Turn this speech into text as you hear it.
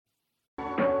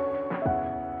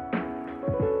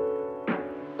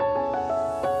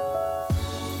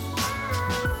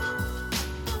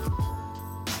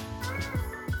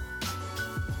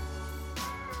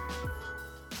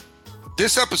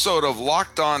This episode of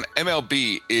Locked On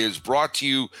MLB is brought to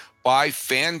you by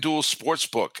FanDuel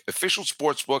Sportsbook, official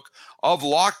sportsbook of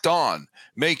Locked On.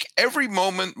 Make every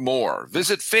moment more.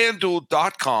 Visit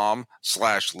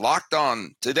FanDuel.com/LockedOn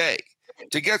today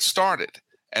to get started.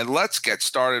 And let's get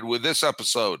started with this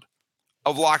episode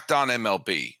of Locked On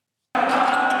MLB.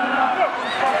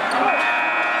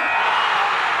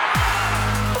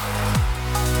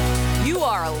 You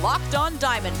are Locked On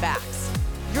Diamondbacks,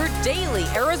 your daily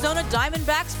Arizona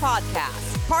Diamondbacks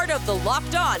podcast, part of the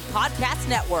Locked On Podcast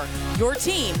Network, your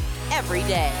team every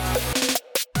day.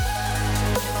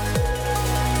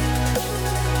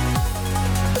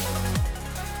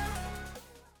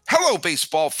 Hello,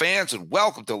 baseball fans, and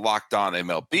welcome to Locked On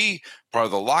MLB, part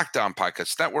of the Locked On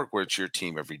Podcast Network, where it's your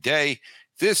team every day.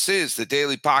 This is the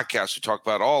daily podcast. We talk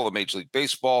about all of Major League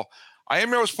Baseball. I am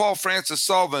your host, Paul Francis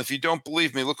Sullivan. If you don't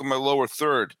believe me, look at my lower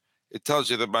third. It tells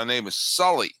you that my name is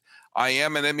Sully. I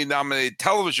am an Emmy-nominated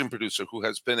television producer who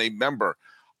has been a member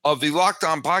of the Locked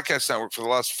On Podcast Network for the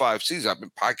last 5 seasons. I've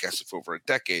been podcasting for over a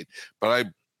decade, but I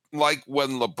like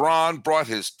when LeBron brought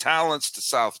his talents to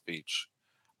South Beach.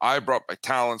 I brought my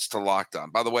talents to Locked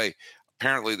On. By the way,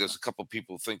 apparently there's a couple of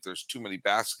people who think there's too many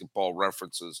basketball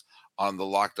references on the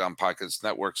Locked On Podcast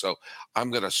Network, so I'm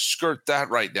going to skirt that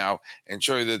right now and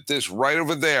show you that this right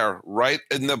over there, right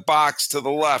in the box to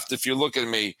the left, if you're looking at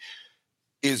me,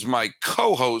 is my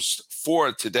co-host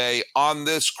for today on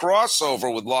this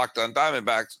crossover with Locked On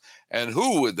Diamondbacks. And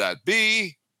who would that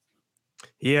be?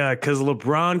 Yeah, because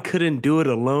LeBron couldn't do it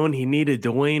alone. He needed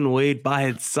Dwayne Wade by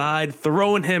his side,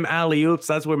 throwing him alley-oops.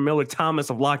 That's where Miller Thomas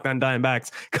of Locked On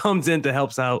Diamondbacks comes in to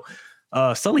help out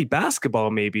Sully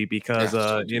basketball, maybe, because,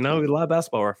 a lot of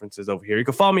basketball references over here. You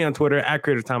can follow me on Twitter at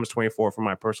CreatorThomas24 for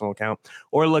my personal account,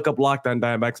 or look up Locked On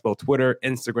Diamondbacks, both Twitter,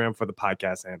 Instagram for the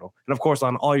podcast handle. And, of course,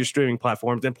 on all your streaming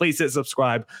platforms. And please hit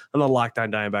subscribe on the Locked On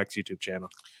Diamondbacks YouTube channel.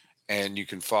 And you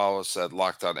can follow us at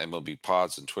Locked On MLB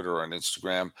Pods on Twitter or on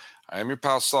Instagram. I am your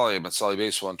pal Sully. I'm at Sully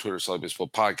Baseball on Twitter, Sully Baseball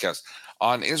Podcast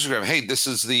on Instagram. Hey, this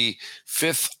is the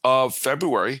 5th of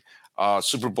February.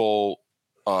 Super Bowl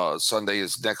Sunday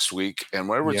is next week. And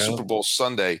whenever it's Super Bowl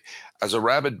Sunday, as a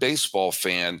rabid baseball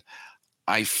fan,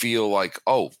 I feel like,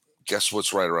 oh, guess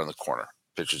what's right around the corner?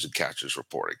 Pitchers and catchers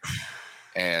reporting.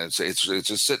 And it's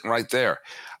just sitting right there.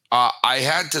 I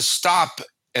had to stop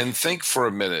and think for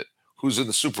a minute who's in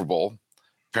the Super Bowl.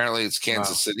 Apparently it's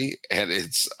Kansas City and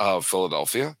it's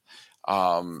Philadelphia.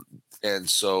 And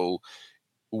so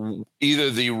either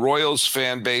the Royals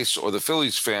fan base or the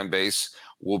Phillies fan base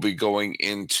will be going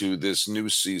into this new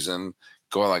season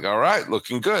going like, all right,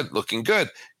 looking good.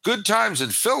 Good times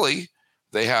in Philly.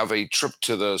 They have a trip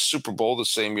to the Super Bowl the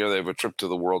same year they have a trip to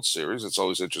the World Series. It's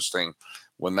always interesting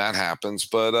when that happens.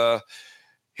 But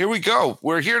here we go.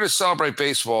 We're here to celebrate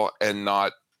baseball and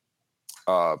not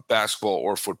basketball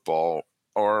or football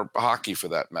or hockey for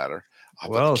that matter.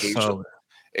 Well,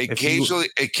 occasionally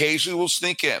will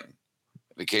sneak in.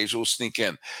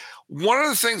 One of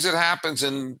the things that happens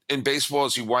in baseball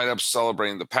is you wind up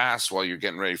celebrating the past while you're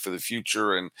getting ready for the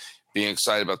future and being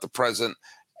excited about the present.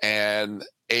 And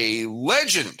a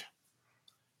legend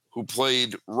who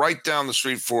played right down the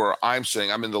street for I'm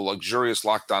in the luxurious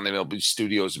Locked On MLB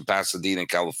studios in Pasadena,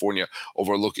 California,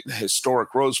 overlooking the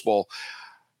historic Rose Bowl.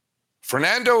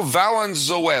 Fernando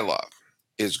Valenzuela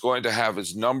is going to have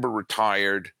his number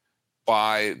retired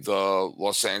by the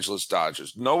Los Angeles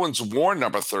Dodgers. No one's worn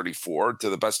number 34,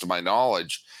 to the best of my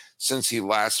knowledge, since he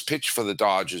last pitched for the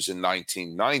Dodgers in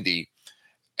 1990.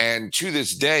 And to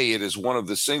this day, it is one of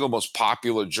the single most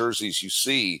popular jerseys you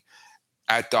see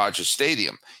at Dodger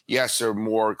Stadium. Yes, there are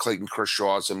more Clayton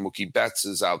Kershaws and Mookie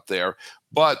Bettses out there,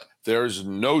 but there's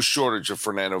no shortage of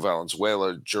Fernando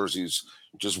Valenzuela jerseys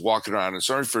just walking around. And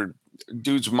sorry for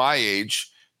dudes my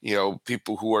age,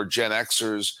 people who are Gen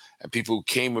Xers and people who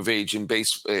came of age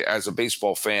as a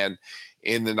baseball fan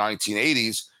in the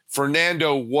 1980s,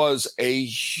 Fernando was a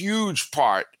huge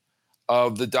part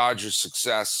of the Dodgers'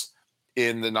 success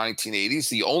in the 1980s.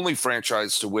 The only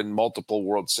franchise to win multiple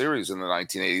World Series in the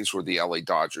 1980s were the LA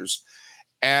Dodgers.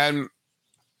 And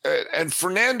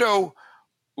Fernando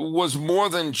was more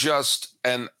than just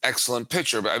an excellent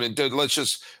pitcher. But I mean,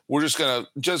 we're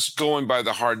just going by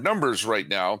the hard numbers right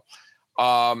now.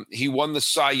 He won the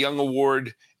Cy Young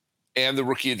Award and the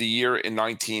Rookie of the Year in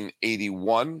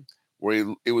 1981,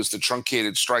 where it was the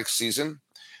truncated strike season,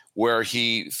 where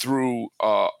he threw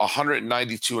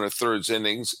 192 and a thirds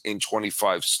innings in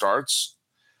 25 starts.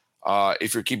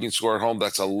 If you're keeping score at home,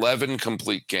 that's 11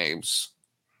 complete games.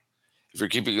 If you're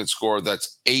keeping a score,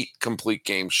 that's 8 complete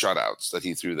game shutouts that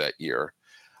he threw that year.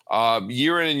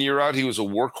 Year in and year out, he was a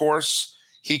workhorse.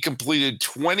 He completed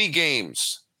 20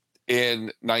 games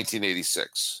in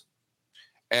 1986.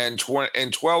 And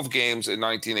 12 games in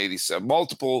 1987.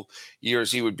 Multiple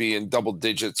years he would be in double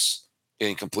digits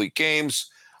in complete games.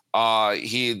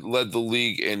 He led the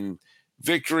league in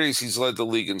victories. He's led the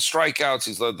league in strikeouts.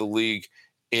 He's led the league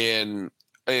in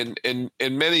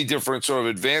many different sort of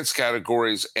advanced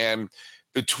categories. And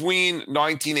between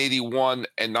 1981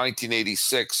 and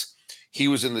 1986, he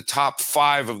was in the top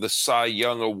 5 of the Cy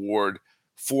Young Award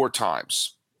 4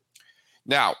 times.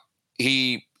 Now,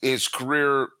 his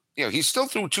career, he still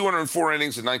threw 204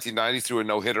 innings in 1990, threw a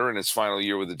no-hitter in his final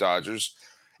year with the Dodgers.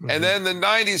 Mm-hmm. And then the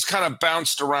 90s kind of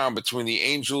bounced around between the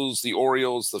Angels, the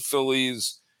Orioles, the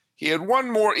Phillies. He had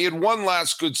one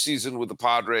last good season with the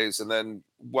Padres and then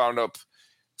wound up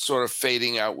sort of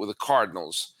fading out with the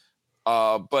Cardinals.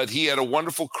 But he had a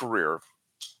wonderful career.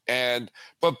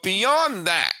 But beyond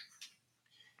that,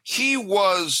 he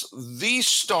was the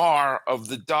star of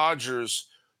the Dodgers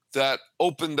that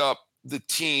opened up the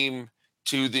team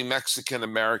to the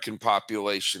Mexican-American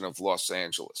population of Los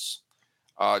Angeles.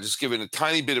 Just giving a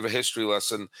tiny bit of a history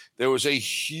lesson, there was a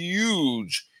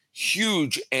huge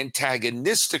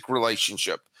antagonistic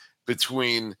relationship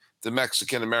between the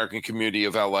Mexican-American community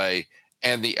of LA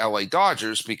and the LA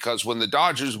Dodgers, because when the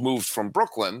Dodgers moved from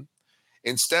Brooklyn,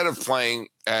 instead of playing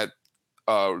at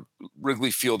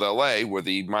Wrigley Field, LA, where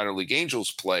the minor league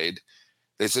Angels played,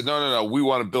 they said, no, we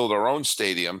want to build our own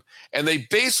stadium. And they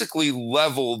basically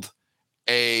leveled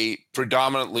a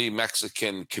predominantly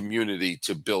Mexican community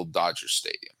to build Dodger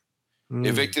Stadium.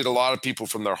 Evicted a lot of people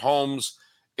from their homes.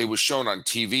 It was shown on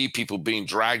TV, people being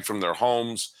dragged from their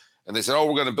homes. And they said,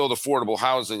 we're going to build affordable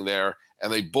housing there.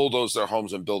 And they bulldozed their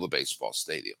homes and built a baseball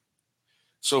stadium.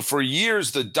 So for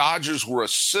years, the Dodgers were a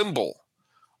symbol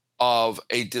of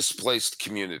a displaced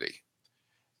community.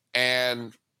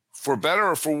 And for better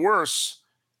or for worse,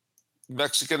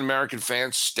 Mexican-American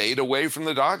fans stayed away from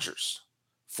the Dodgers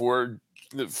for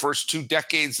the first 2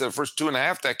 decades, the first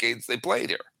 2.5 decades they played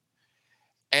here.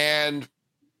 And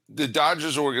the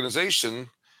Dodgers organization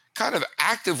kind of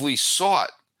actively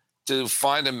sought to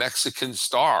find a Mexican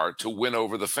star to win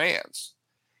over the fans.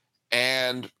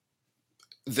 And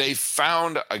they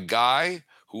found a guy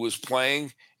who was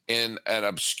playing in an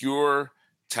obscure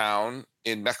town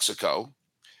in Mexico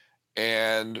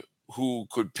and who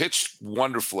could pitch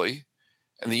wonderfully.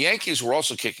 And the Yankees were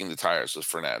also kicking the tires with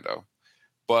Fernando.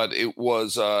 But it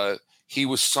was he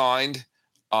was signed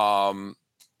and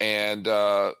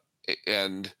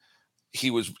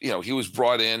he was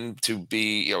brought in to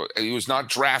be, he was not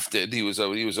drafted. He was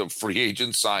a free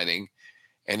agent signing,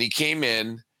 and he came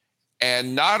in,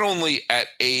 and not only at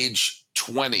age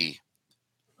 20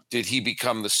 did he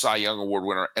become the Cy Young Award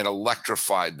winner and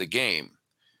electrified the game,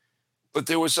 but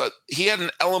he had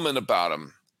an element about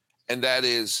him, and that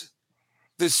is,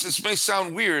 this may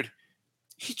sound weird,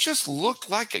 he just looked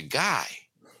like a guy.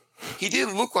 He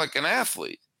didn't look like an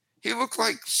athlete. He looked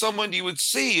like someone you would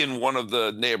see in one of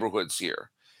the neighborhoods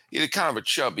here. He had kind of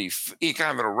he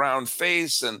kind of a round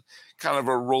face and kind of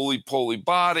a roly-poly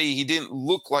body. He didn't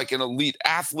look like an elite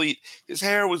athlete. His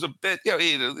hair was a bit, he had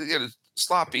a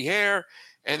sloppy hair,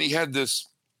 and he had this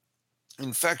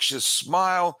infectious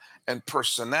smile and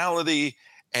personality,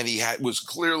 and he was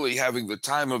clearly having the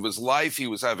time of his life. He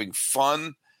was having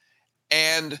fun.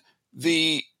 And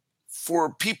a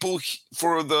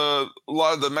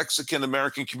lot of the Mexican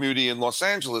American community in Los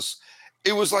Angeles,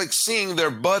 it was like seeing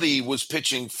their buddy was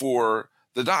pitching for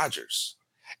the Dodgers.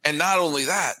 And not only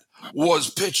that, was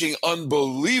pitching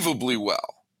unbelievably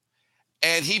well.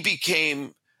 And he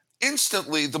became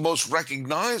instantly the most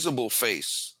recognizable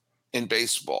face in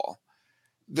baseball.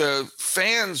 The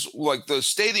fans, like the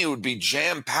stadium would be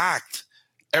jam-packed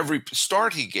every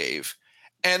start he gave.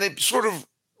 And it sort of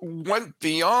went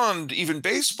beyond even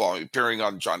baseball, appearing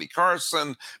on Johnny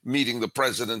Carson, meeting the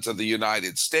president of the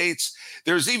United States.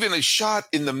 There's even a shot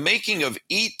in the making of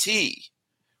E.T.,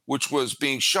 which was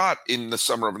being shot in the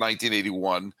summer of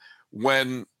 1981,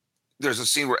 when there's a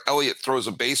scene where Elliot throws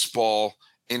a baseball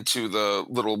into the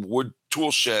little wood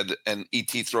tool shed and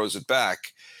E.T. throws it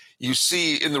back. You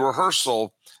see in the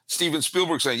rehearsal, Steven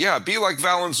Spielberg saying, yeah, be like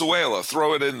Valenzuela,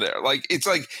 throw it in there. It's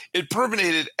like it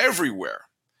permeated everywhere.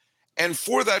 And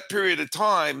for that period of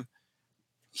time,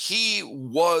 he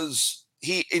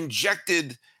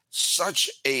injected such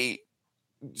a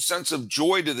sense of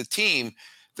joy to the team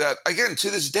that, again, to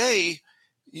this day,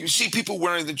 you see people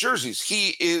wearing the jerseys.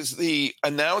 He is the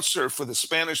announcer for the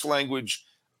Spanish language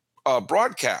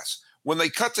broadcast. When they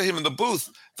cut to him in the booth,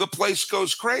 the place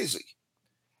goes crazy.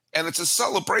 And it's a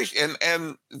celebration.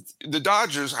 And the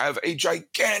Dodgers have a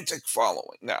gigantic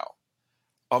following now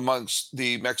amongst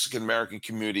the Mexican-American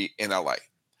community in LA.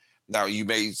 Now, you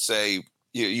may say,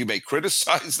 You may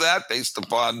criticize that based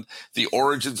upon the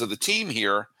origins of the team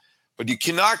here, but you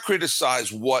cannot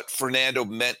criticize what Fernando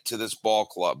meant to this ball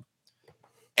club.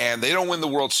 And they don't win the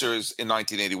World Series in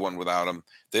 1981 without him.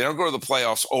 They don't go to the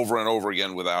playoffs over and over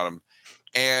again without him.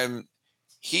 And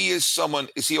he is someone,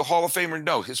 is he a Hall of Famer?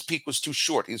 No, his peak was too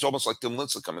short. He's almost like Tim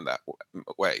Lincecum in that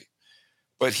way.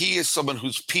 But he is someone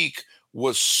whose peak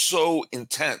was so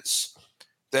intense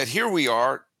that here we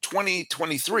are,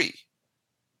 2023.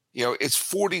 It's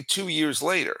 42 years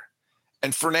later,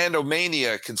 and Fernando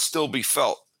Mania can still be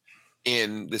felt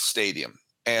in the stadium.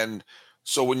 And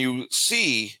so when you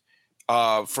see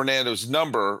Fernando's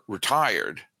number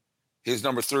retired, his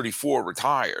number 34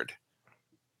 retired,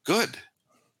 good.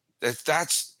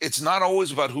 It's not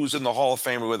always about who's in the Hall of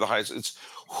Fame or with the highest. It's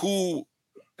who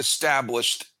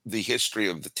established the history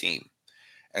of the team.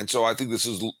 And so I think this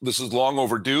is long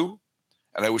overdue,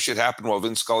 and I wish it happened while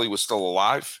Vin Scully was still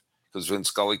alive, because Vin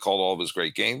Scully called all of his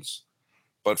great games.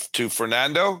 But to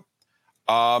Fernando,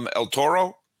 El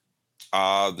Toro,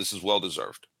 this is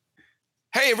well-deserved.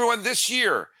 Hey, everyone, this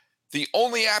year, the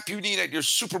only app you need at your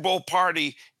Super Bowl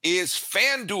party is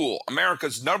FanDuel,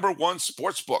 America's #1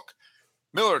 sportsbook.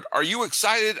 Millard, are you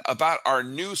excited about our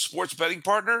new sports betting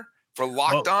partner for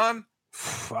Locked On?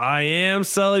 I am,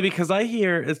 Sully, because I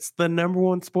hear it's the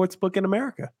 #1 sportsbook in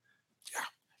America. Yeah.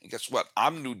 And guess what?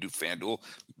 I'm new to FanDuel.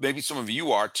 Maybe some of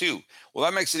you are too. Well,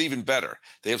 that makes it even better.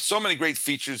 They have so many great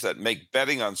features that make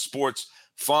betting on sports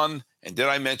fun, and did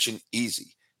I mention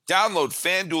easy? Download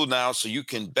FanDuel now so you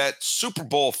can bet Super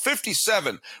Bowl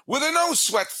 57 with a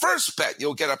no-sweat first bet.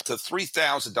 You'll get up to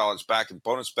 $3,000 back in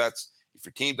bonus bets if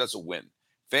your team doesn't win.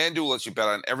 FanDuel lets you bet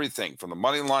on everything from the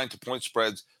money line to point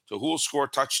spreads to who will score a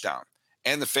touchdown.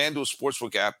 And the FanDuel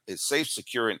Sportsbook app is safe,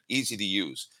 secure, and easy to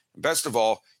use. And best of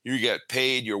all, you get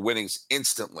paid your winnings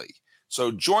instantly.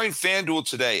 So join FanDuel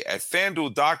today at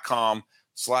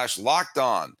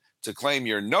FanDuel.com/lockedon to claim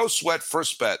your no-sweat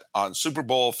first bet on Super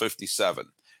Bowl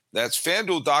 57. That's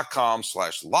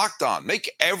FanDuel.com/lockedon. Make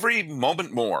every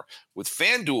moment more with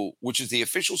FanDuel, which is the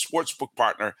official sportsbook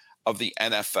partner of the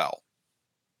NFL.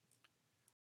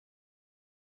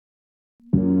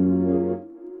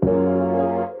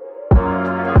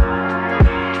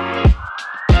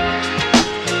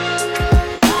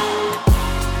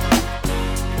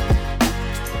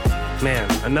 Man,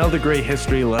 another great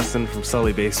history lesson from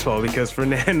Sully Baseball, because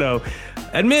Fernando,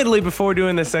 admittedly, before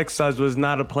doing this exercise, was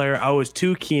not a player I was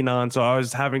too keen on. So I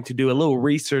was having to do a little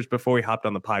research before we hopped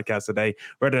on the podcast today.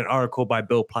 Read an article by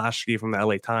Bill Plaschke from the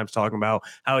LA Times talking about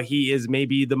how he is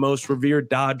maybe the most revered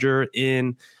Dodger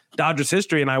in Dodgers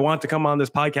history. And I want to come on this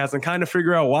podcast and kind of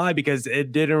figure out why, because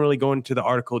it didn't really go into the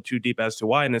article too deep as to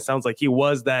why. And it sounds like he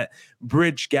was that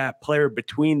bridge gap player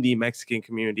between the Mexican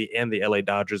community and the LA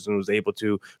Dodgers, and was able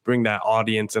to bring that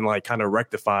audience and like kind of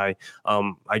rectify,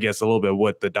 I guess, a little bit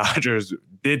what the Dodgers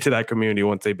did to that community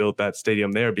once they built that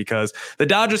stadium there, because the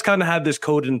Dodgers kind of had this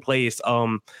code in place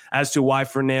as to why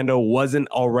Fernando wasn't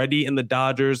already in the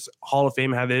Dodgers Hall of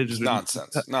Fame.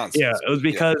 Nonsense. Yeah, it was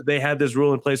because they had this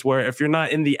rule in place where if you're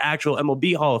not in the actual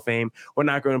MLB Hall of Fame, we're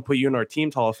not going to put you in our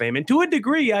team's Hall of Fame. And to a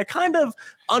degree, I kind of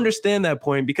understand that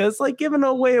point, because like giving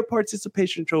away a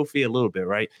participation trophy a little bit,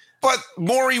 right? But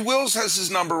Maury Wills has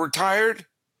his number retired,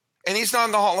 and he's not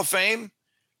in the Hall of Fame.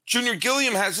 Junior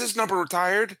Gilliam has his number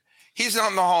retired. He's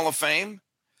not in the Hall of Fame.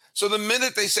 So the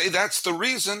minute they say that's the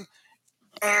reason,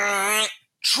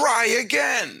 try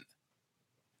again.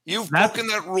 You've broken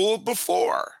that rule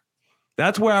before.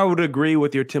 That's where I would agree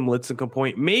with your Tim Lincecum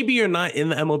point. Maybe you're not in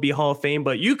the MLB Hall of Fame,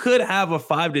 but you could have a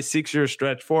 5 to 6 year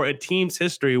stretch for a team's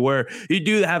history where you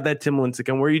do have that Tim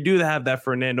Lincecum, where you do have that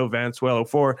Fernando Valenzuela.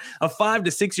 For a 5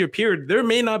 to 6 year period, there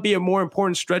may not be a more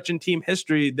important stretch in team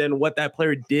history than what that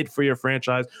player did for your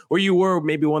franchise, where you were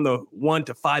maybe one of the 1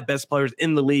 to 5 best players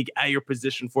in the league at your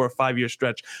position for a 5 year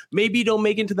stretch. Maybe you don't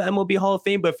make it into the MLB Hall of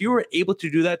Fame, but if you were able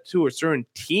to do that to a certain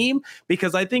team,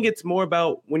 because I think it's more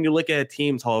about when you look at a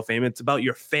team's Hall of Fame, it's about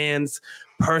your fans'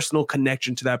 personal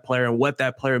connection to that player and what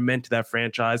that player meant to that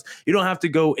franchise. You don't have to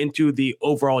go into the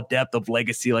overall depth of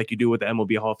legacy like you do with the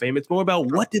MLB Hall of Fame. It's more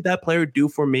about what did that player do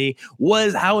for me?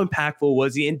 How impactful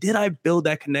was he? And did I build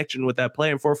that connection with that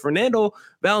player? And for Fernando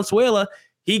Valenzuela,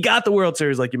 he got the World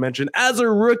Series, like you mentioned, as a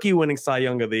rookie, winning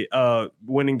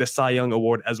the Cy Young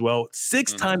Award as well.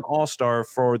 6-time All-Star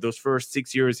for those first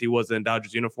 6 years he was in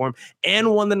Dodgers uniform, and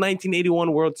won the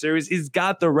 1981 World Series. He's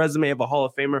got the resume of a Hall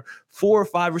of Famer for a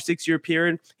 5 or 6 year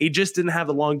period. He just didn't have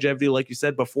the longevity, like you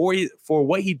said, for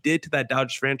what he did to that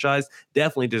Dodgers franchise.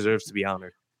 Definitely deserves to be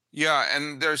honored. Yeah,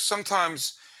 and there's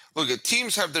sometimes, look,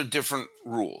 teams have their different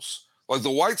rules. Like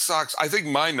the White Sox, I think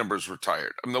my number's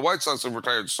retired. I mean, the White Sox have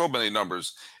retired so many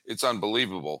numbers, it's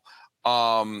unbelievable.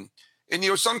 And,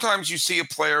 sometimes you see a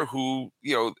player who,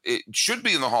 it should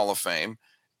be in the Hall of Fame,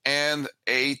 and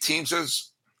a team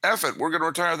says, F it, we're going to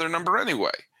retire their number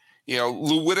anyway.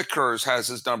 Lou Whitaker has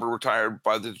his number retired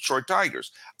by the Detroit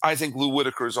Tigers. I think Lou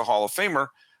Whitaker is a Hall of Famer,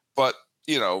 but,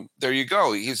 there you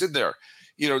go. He's in there.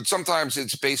 Sometimes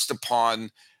it's based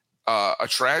upon a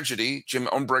tragedy. Jim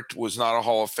Umbrecht was not a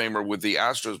Hall of Famer with the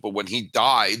Astros, but when he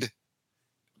died,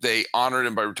 they honored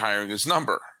him by retiring his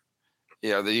number.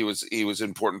 That he was an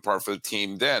important part for the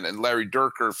team then. And Larry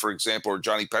Dierker, for example, or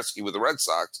Johnny Pesky with the Red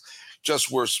Sox,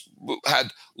 just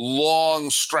had long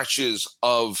stretches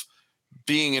of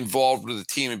being involved with the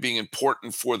team and being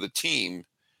important for the team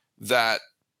that,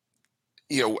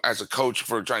 as a coach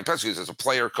for Johnny Pesky, as a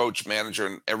player, coach, manager,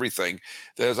 and everything,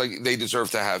 there's they deserve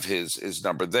to have his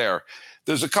number there.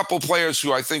 There's a couple players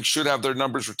who I think should have their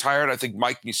numbers retired. I think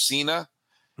Mike Mussina,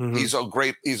 he's a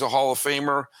Hall of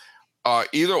Famer.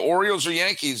 Either Orioles or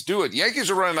Yankees do it.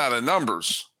 Yankees are running out of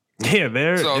numbers. Yeah,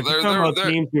 they're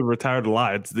teams who retired a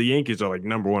lot. The Yankees are like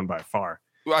number one by far.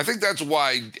 Well, I think that's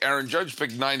why Aaron Judge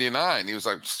picked 99. He was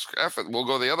like, F it, we'll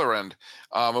go the other end.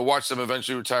 I watched them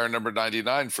eventually retire number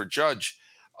 99 for Judge.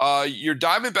 Your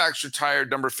Diamondbacks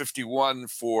retired number 51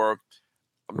 for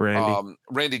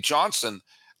Randy Johnson.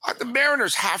 The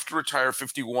Mariners have to retire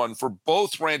 51 for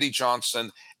both Randy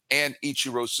Johnson and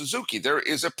Ichiro Suzuki. There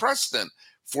is a precedent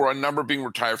for a number being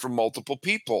retired for multiple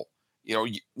people.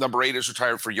 Number 8 is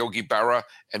retired for Yogi Berra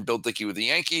and Bill Dickey with the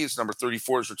Yankees. Number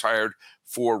 34 is retired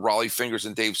for Raleigh Fingers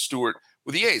and Dave Stewart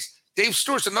with the A's. Dave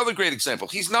Stewart's another great example.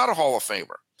 He's not a Hall of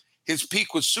Famer. His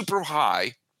peak was super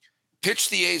high, pitched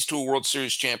the A's to a World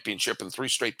Series championship and 3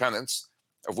 straight pennants,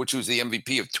 of which he was the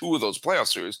MVP of 2 of those playoff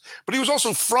series. But he was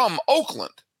also from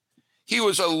Oakland. He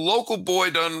was a local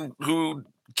boy who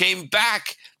came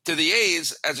back to the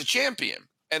A's as a champion.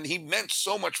 And he meant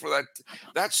so much for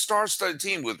that star-studded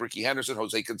team with Ricky Henderson,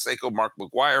 Jose Canseco, Mark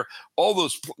McGwire, all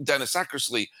those, Dennis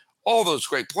Eckersley, all those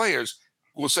great players.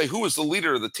 Will say, who was the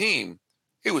leader of the team?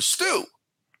 It was Stu.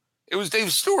 It was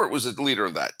Dave Stewart was the leader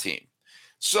of that team.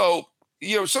 So,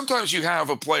 sometimes you have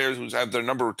a player who's had their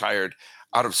number retired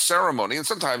out of ceremony, and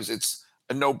sometimes it's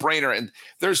a no-brainer. And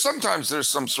there's some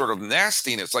sort of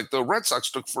nastiness. Like the Red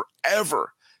Sox took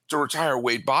forever to retire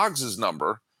Wade Boggs'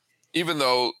 number, even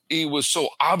though he was so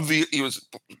obvious. He was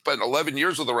spent 11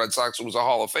 years with the Red Sox and was a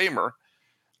Hall of Famer.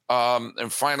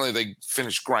 And finally, they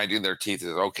finished grinding their teeth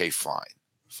and said, okay, fine.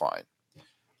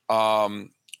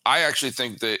 I actually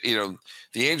think that,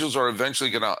 the Angels are eventually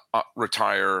going to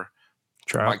retire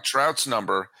Mike Trout's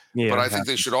number, but I think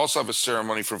they should also have a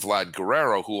ceremony for Vlad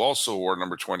Guerrero, who also wore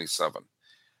number 27.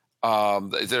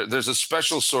 There's a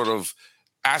special sort of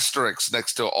asterisk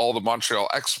next to all the Montreal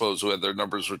Expos who had their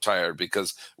numbers retired,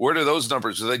 because where do those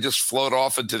numbers? Do they just float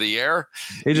off into the air?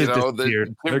 They just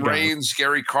disappeared. Tim Raines,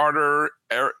 Gary Carter,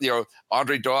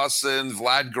 Andre Dawson,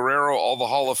 Vlad Guerrero, all the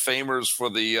Hall of Famers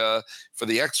for the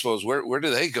Expos. Where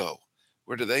do they go?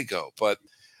 But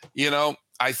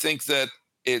I think that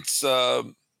it's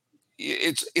always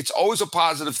a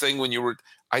positive thing when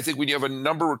I think when you have a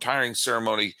number retiring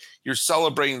ceremony, you're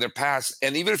celebrating their past,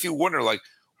 and even if you wonder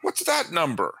what's that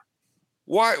number?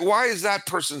 Why is that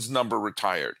person's number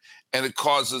retired? And it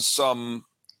causes some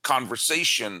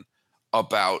conversation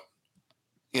about,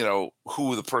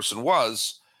 who the person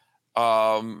was.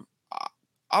 I'm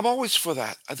always for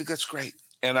that. I think that's great.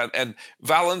 And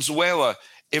Valenzuela,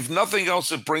 if nothing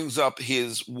else, it brings up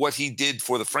what he did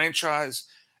for the franchise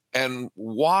and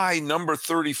why number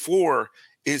 34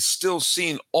 is still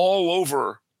seen all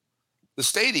over the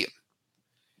stadium.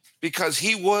 Because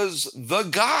he was the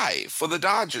guy for the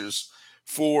Dodgers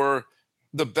for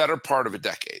the better part of a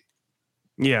decade.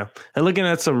 Yeah. And looking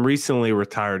at some recently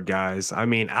retired guys, I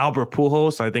mean, Albert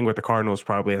Pujols, I think with the Cardinals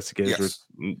probably has to get his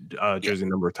jersey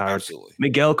number retired. Absolutely.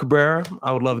 Miguel Cabrera,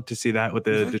 I would love to see that with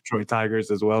the Detroit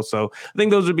Tigers as well. So I think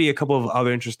those would be a couple of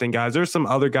other interesting guys. There's some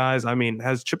other guys. I mean,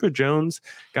 has Chipper Jones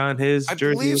gotten his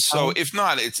jersey? I believe so. If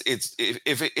not,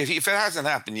 if it hasn't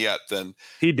happened yet, then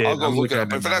he did. I'll go look it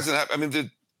up. If it hasn't happened, I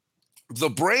mean, the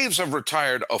Braves have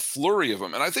retired a flurry of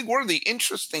them. And I think one of the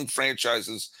interesting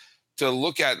franchises to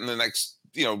look at in the next,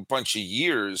 bunch of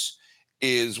years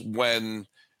is when,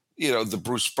 the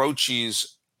Bruce Bocheys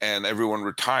and everyone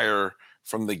retire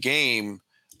from the game.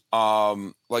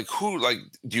 Do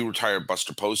you retire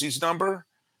Buster Posey's number?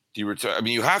 Do you retire? I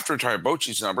mean, you have to retire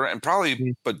Bochy's number and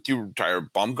probably, but do you retire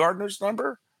Bumgarner's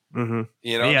number?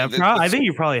 Mm-hmm. I think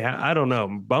you probably have. I don't know.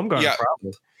 Bumgarner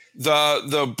probably.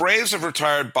 The Braves have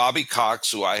retired Bobby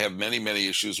Cox, who I have many, many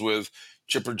issues with,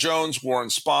 Chipper Jones, Warren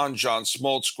Spahn, John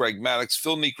Smoltz, Greg Maddux,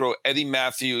 Phil Niekro, Eddie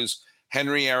Matthews,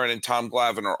 Henry Aaron, and Tom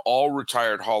Glavine are all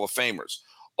retired Hall of Famers.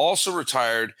 Also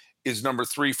retired is number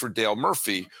 3 for Dale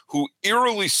Murphy, who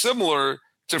eerily similar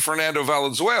to Fernando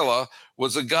Valenzuela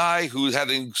was a guy who had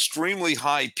an extremely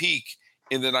high peak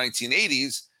in the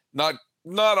 1980s, not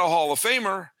a Hall of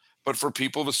Famer, but for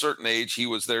people of a certain age, he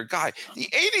was their guy. The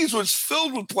 80s was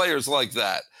filled with players like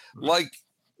that, like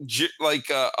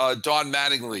Don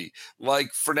Mattingly,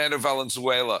 like Fernando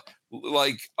Valenzuela,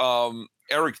 like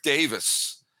Eric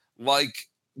Davis, like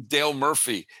Dale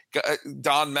Murphy,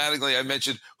 Don Mattingly, I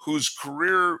mentioned, whose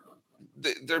career,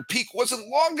 their peak wasn't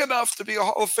long enough to be a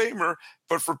Hall of Famer,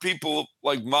 but for people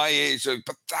like my age,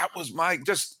 but that was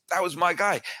my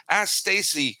guy. Ask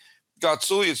Stacy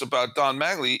Gotsulias about Don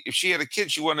Mattingly. If she had a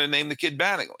kid, she wanted to name the kid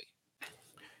Mattingly.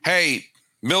 Hey,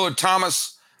 Millard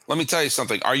Thomas, let me tell you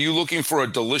something. Are you looking for a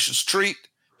delicious treat,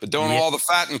 but don't have all the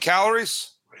fat and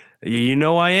calories? You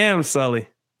know I am, Sully.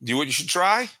 Do you know what you should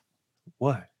try?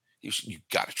 What? You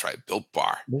got to try a Built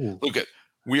Bar. Ooh. Look at,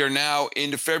 we are now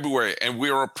into February, and we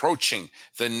are approaching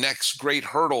the next great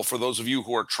hurdle for those of you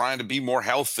who are trying to be more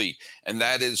healthy, and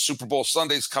that is Super Bowl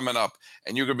Sunday's coming up,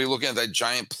 and you're going to be looking at that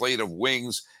giant plate of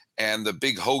wings and the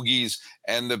big hoagies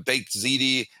and the baked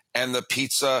ziti and the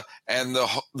pizza and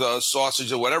the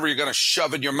sausage or whatever you're going to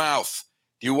shove in your mouth.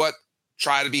 You what?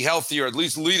 Try to be healthier, at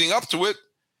least leading up to it,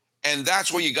 and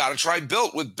that's where you got to try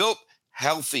Built. With Built,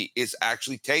 healthy is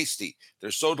actually tasty.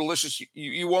 They're so delicious,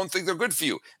 you won't think they're good for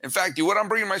you. In fact, you know what I'm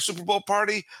bringing to my Super Bowl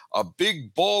party? A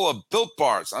big bowl of Built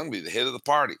Bars. I'm going to be the hit of the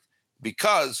party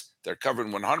because they're covered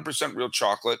in 100% real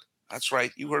chocolate. That's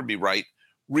right. You heard me right.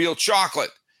 Real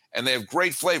chocolate. And they have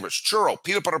great flavors. Churro,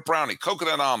 peanut butter brownie,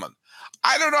 coconut almond.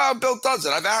 I don't know how Built does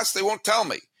it. I've asked. They won't tell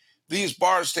me. These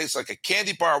bars taste like a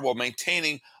candy bar while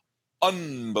maintaining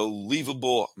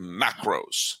unbelievable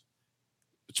macros.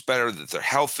 It's better that they're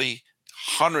healthy,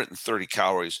 130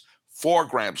 calories, 4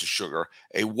 grams of sugar,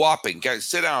 a whopping, guys,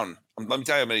 sit down. Let me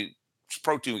tell you how many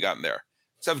protein we got in there.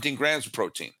 17 grams of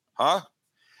protein, huh?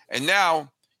 And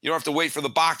now you don't have to wait for the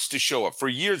box to show up. For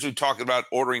years, we've talked about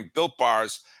ordering Built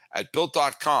Bars at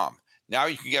Built.com. Now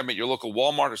you can get them at your local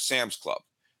Walmart or Sam's Club.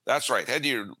 That's right. Head to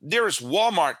your nearest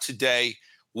Walmart today.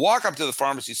 Walk up to the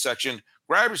pharmacy section.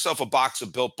 Grab yourself a box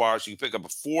of Built Bars. You can pick up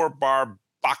a 4-bar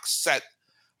box set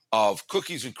of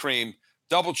cookies and cream,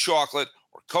 double chocolate,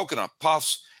 or coconut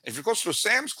puffs. If you're close to a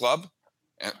Sam's Club,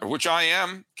 which I am,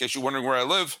 in case you're wondering where I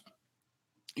live,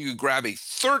 you can grab a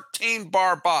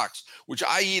 13-bar box, which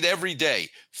I eat every day.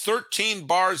 13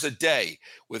 bars a day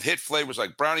with hit flavors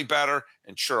like brownie batter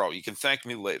and churro. You can thank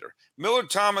me later. Millard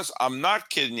Thomas, I'm not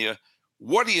kidding you.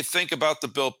 What do you think about the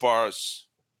Built Bars?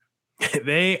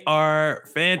 They are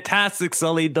fantastic,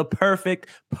 Sully. The perfect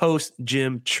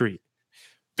post-gym treat.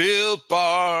 Built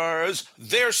Bars,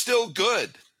 they're still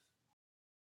good.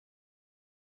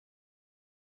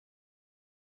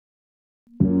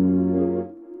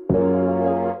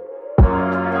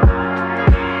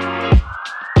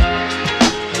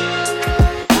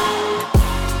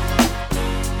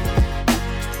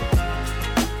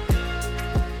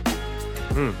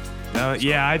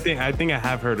 Yeah, I think I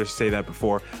have heard her say that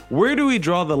before. Where do we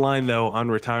draw the line, though, on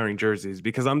retiring jerseys?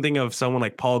 Because I'm thinking of someone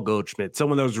like Paul Goldschmidt,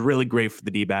 someone that was really great for the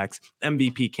D-backs,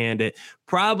 MVP candidate,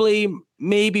 probably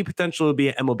maybe potentially be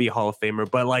an MLB Hall of Famer,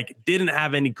 but like didn't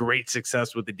have any great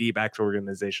success with the D-backs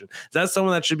organization. Is that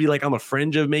someone that should be like on the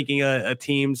fringe of making a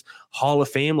team's Hall of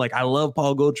Fame? Like, I love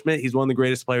Paul Goldschmidt. He's one of the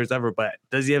greatest players ever, but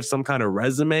does he have some kind of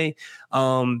resume?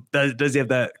 Does he have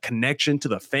that connection to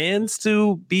the fans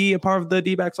to be a part of the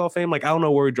D-backs Hall of Fame? Like, I don't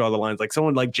know where we draw the lines. Like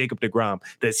someone like Jacob deGrom,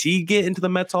 does he get into the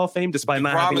Mets Hall of Fame despite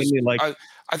not having any like?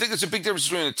 I think there's a big difference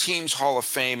between a team's Hall of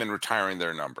Fame and retiring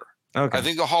their number. Okay. I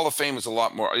think the Hall of Fame is a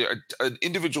lot more. An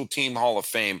individual team Hall of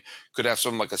Fame could have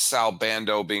someone like a Sal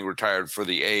Bando being retired for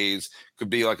the A's. Could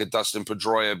be like a Dustin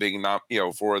Pedroia being not,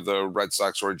 for the Red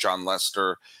Sox, or a John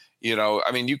Lester.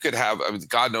 I mean, you could have.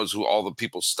 God knows who all the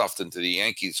people stuffed into the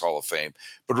Yankees Hall of Fame.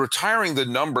 But retiring the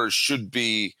numbers should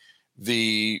be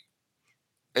the.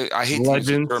 I hate to use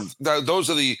the term. Those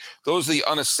are the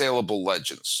unassailable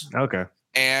legends. Okay.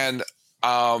 And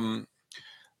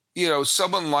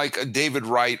someone like a David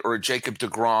Wright or a Jacob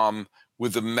deGrom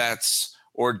with the Mets,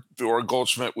 or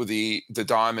Goldschmidt with the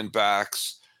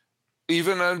Diamondbacks,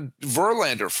 even a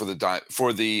Verlander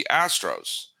for the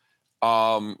Astros,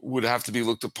 would have to be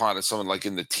looked upon as someone like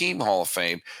in the team Hall of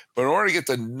Fame. But in order to get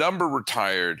the number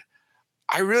retired,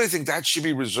 I really think that should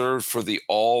be reserved for the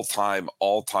all-time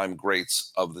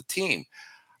greats of the team.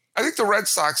 I think the Red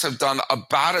Sox have done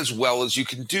about as well as you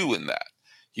can do in that.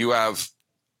 You have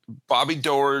Bobby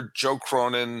Doerr, Joe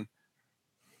Cronin,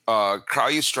 Carl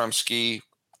Yastrzemski,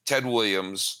 Ted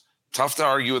Williams. Tough to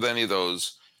argue with any of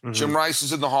those. Mm-hmm. Jim Rice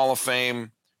is in the Hall of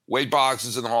Fame. Wade Boggs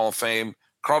is in the Hall of Fame.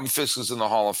 Carlton Fisk is in the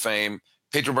Hall of Fame.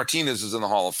 Pedro Martinez is in the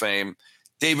Hall of Fame.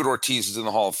 David Ortiz is in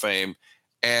the Hall of Fame.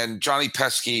 And Johnny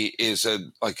Pesky is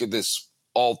this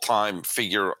all-time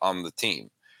figure on the team.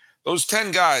 Those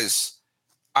 10 guys,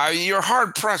 you're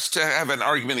hard-pressed to have an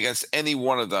argument against any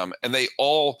one of them, and they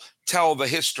all tell the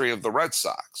history of the Red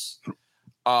Sox.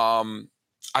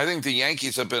 I think the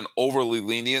Yankees have been overly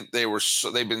lenient.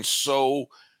 They've been so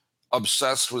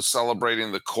obsessed with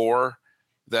celebrating the core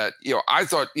that, I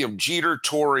thought, Jeter,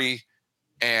 Torre,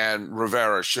 and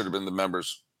Rivera should have been the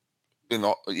members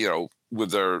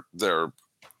with their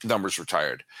numbers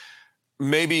retired.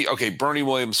 Maybe, okay, Bernie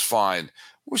Williams, fine.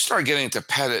 We start getting into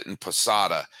Pettit and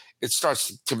Posada. It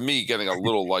starts, to me, getting a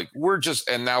little like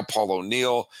and now Paul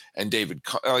O'Neill and David,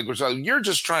 you're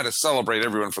just trying to celebrate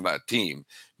everyone from that team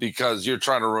because you're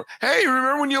trying to, hey,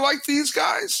 remember when you liked these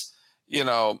guys?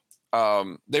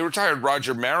 They retired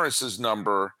Roger Maris's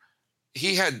number.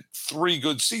 He had 3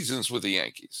 good seasons with the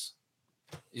Yankees,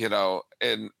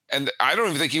 and I don't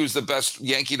even think he was the best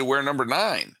Yankee to wear number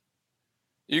 9.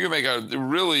 You can make a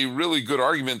really, really good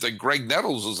argument that Greg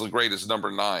Nettles was the greatest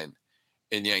number 9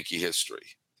 in Yankee history.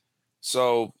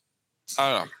 So,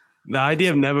 I don't know. The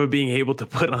idea of never being able to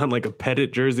put on like a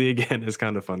Pettit jersey again is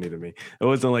kind of funny to me. It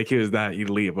wasn't like he was that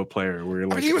elite of a player. Where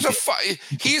like, he was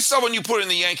he's someone you put in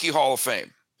the Yankee Hall of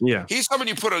Fame. Yeah, he's someone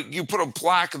you put a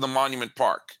plaque in the Monument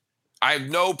Park. I have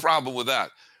no problem with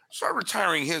that. Start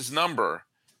retiring his number.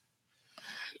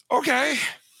 Okay.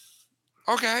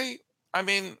 I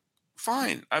mean,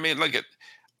 fine. I mean,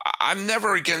 I'm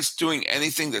never against doing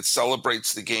anything that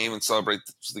celebrates the game and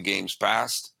celebrates the game's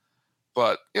past.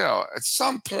 But, at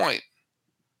some point,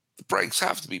 the brakes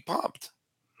have to be pumped.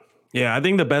 Yeah, I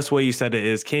think the best way you said it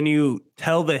is, can you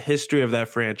tell the history of that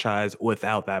franchise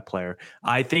without that player?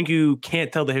 I think you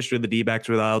can't tell the history of the D-backs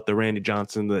without the Randy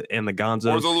Johnson and the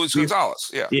Gonzos. Or the Luis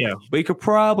Gonzalez, yeah. Yeah, but you could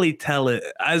probably tell it,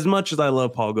 as much as I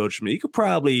love Paul Goldschmidt, you could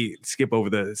probably skip over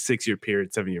the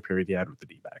 7-year period he had with the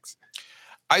D-backs.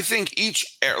 I think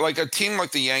a team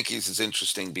like the Yankees is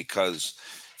interesting because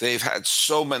they've had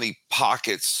so many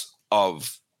pockets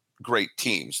of great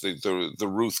teams. The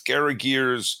Ruth Gehrig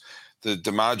years, the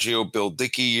DiMaggio, Bill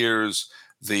Dickey years,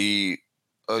 the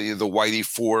Whitey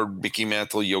Ford, Mickey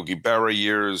Mantle, Yogi Berra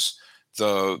years,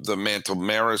 the Mantle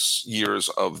Maris years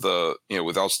of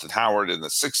with Elston Howard in the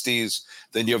 60s.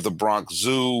 Then you have the Bronx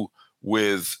Zoo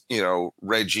with,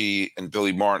 Reggie and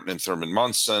Billy Martin and Thurman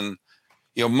Munson.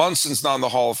 Munson's not in the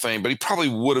Hall of Fame, but he probably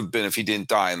would have been if he didn't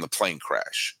die in the plane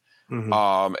crash.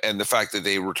 Mm-hmm. And the fact that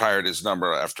they retired his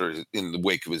number in the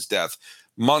wake of his death.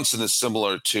 Munson is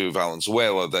similar to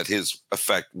Valenzuela, that his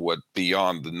effect would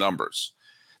beyond the numbers.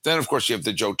 Then, of course, you have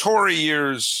the Joe Torre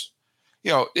years.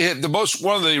 One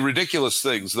of the ridiculous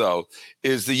things, though,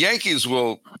 is the Yankees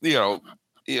will,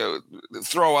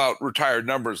 throw out retired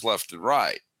numbers left and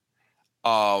right.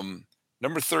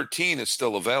 Number 13 is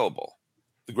still available.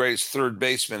 The greatest third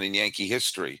baseman in Yankee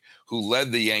history, who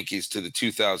led the Yankees to the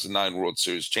 2009 World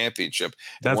Series championship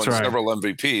and won several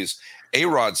MVPs.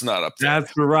 A-Rod's not up there.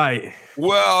 That's right.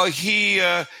 Well, he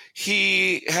had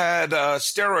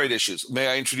steroid issues. May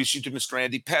I introduce you to Mr.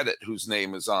 Andy Pettit, whose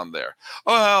name is on there?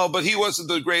 Well, but he wasn't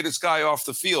the greatest guy off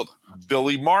the field.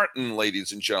 Billy Martin,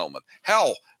 ladies and gentlemen.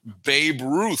 Hell, Babe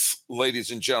Ruth, ladies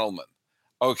and gentlemen.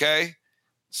 Okay?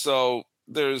 So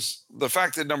there's the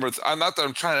fact that not that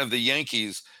I'm trying to have the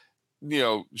Yankees,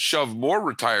 shove more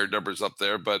retired numbers up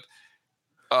there, but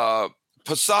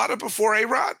Posada before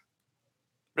A-Rod?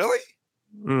 Really?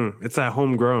 It's that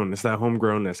homegrown. It's that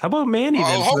homegrownness. How about Manny?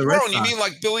 Oh, homegrown. You mean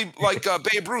like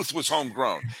Babe Ruth was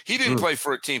homegrown? He didn't play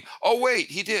for a team. Oh, wait,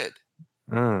 he did.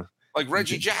 Like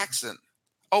Reggie Jackson.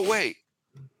 Oh, wait,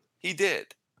 he did.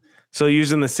 So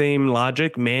using the same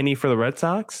logic, Manny for the Red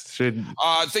Sox should.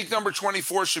 I think number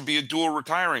 24 should be a dual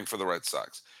retiring for the Red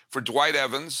Sox, for Dwight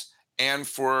Evans and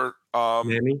for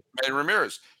Manny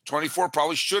Ramirez. 24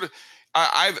 probably should.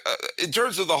 I've in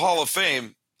terms of the Hall of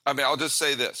Fame. I mean, I'll just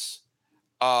say this.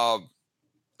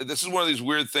 This is one of these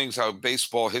weird things how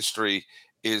baseball history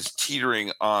is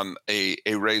teetering on a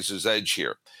razor's edge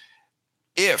here.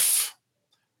 If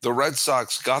the Red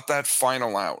Sox got that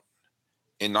final out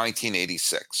in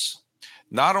 1986,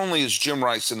 not only is Jim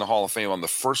Rice in the Hall of Fame on the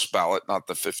first ballot, not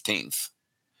the 15th,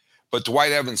 but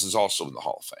Dwight Evans is also in the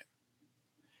Hall of Fame.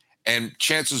 And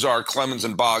chances are Clemens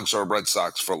and Boggs are Red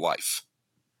Sox for life.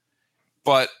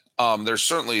 But they're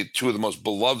certainly two of the most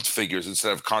beloved figures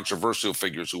instead of controversial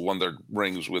figures who won their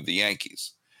rings with the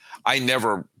Yankees. I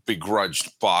never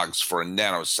begrudged Boggs for a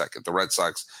nanosecond. The Red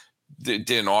Sox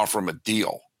didn't offer him a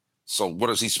deal. So what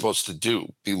is he supposed to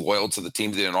do? Be loyal to the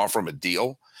team that didn't offer him a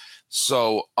deal?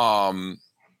 So,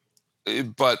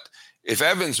 but If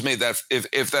Evans made that,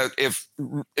 if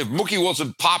Mookie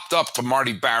Wilson popped up to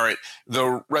Marty Barrett,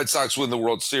 the Red Sox win the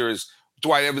World Series,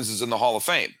 Dwight Evans is in the Hall of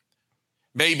Fame.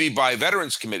 Maybe by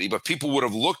Veterans Committee, but people would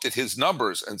have looked at his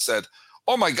numbers and said,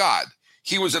 oh my God,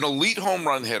 he was an elite home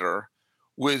run hitter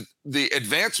with the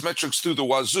advanced metrics through the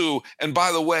wazoo. And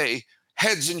by the way,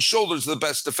 heads and shoulders the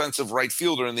best defensive right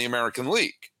fielder in the American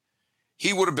League.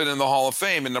 He would have been in the Hall of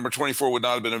Fame, and number 24 would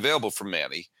not have been available for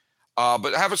Manny.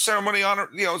 But have a ceremony on,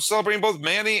 celebrating both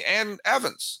Manny and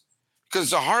Evans, because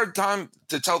it's a hard time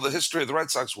to tell the history of the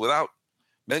Red Sox without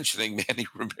mentioning Manny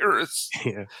Ramirez,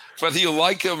 whether you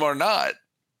like him or not.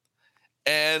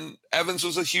 And Evans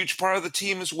was a huge part of the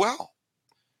team as well.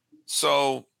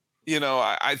 So,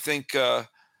 I think,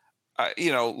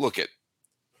 look at,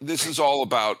 this is all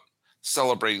about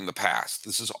celebrating the past.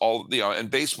 This is all,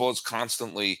 and baseball is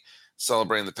constantly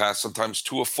celebrating the past, sometimes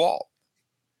to a fault.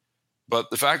 But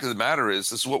the fact of the matter is,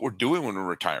 this is what we're doing when we're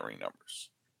retiring numbers.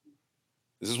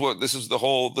 This is the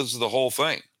whole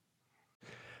thing.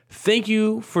 Thank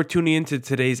you for tuning in to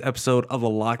today's episode of the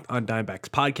Locked on Diamondbacks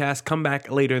podcast. Come back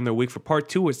later in the week for part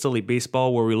 2 with Silly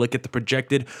Baseball, where we look at the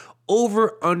projected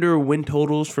over-under win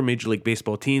totals for Major League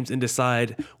Baseball teams and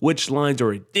decide which lines are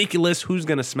ridiculous, who's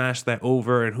going to smash that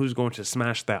over, and who's going to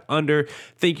smash that under.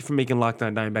 Thank you for making Locked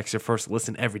on Diamondbacks your first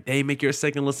listen every day. Make your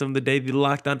second listen of the day the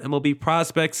Locked on MLB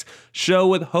Prospects show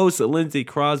with host Lindsey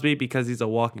Crosby, because he's a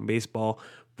walking baseball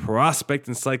prospect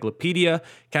encyclopedia.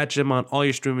 Catch him on all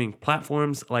your streaming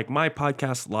platforms like my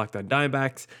podcast, Locked on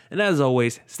Diamondbacks. And as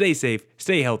always, stay safe,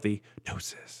 stay healthy.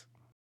 Doses.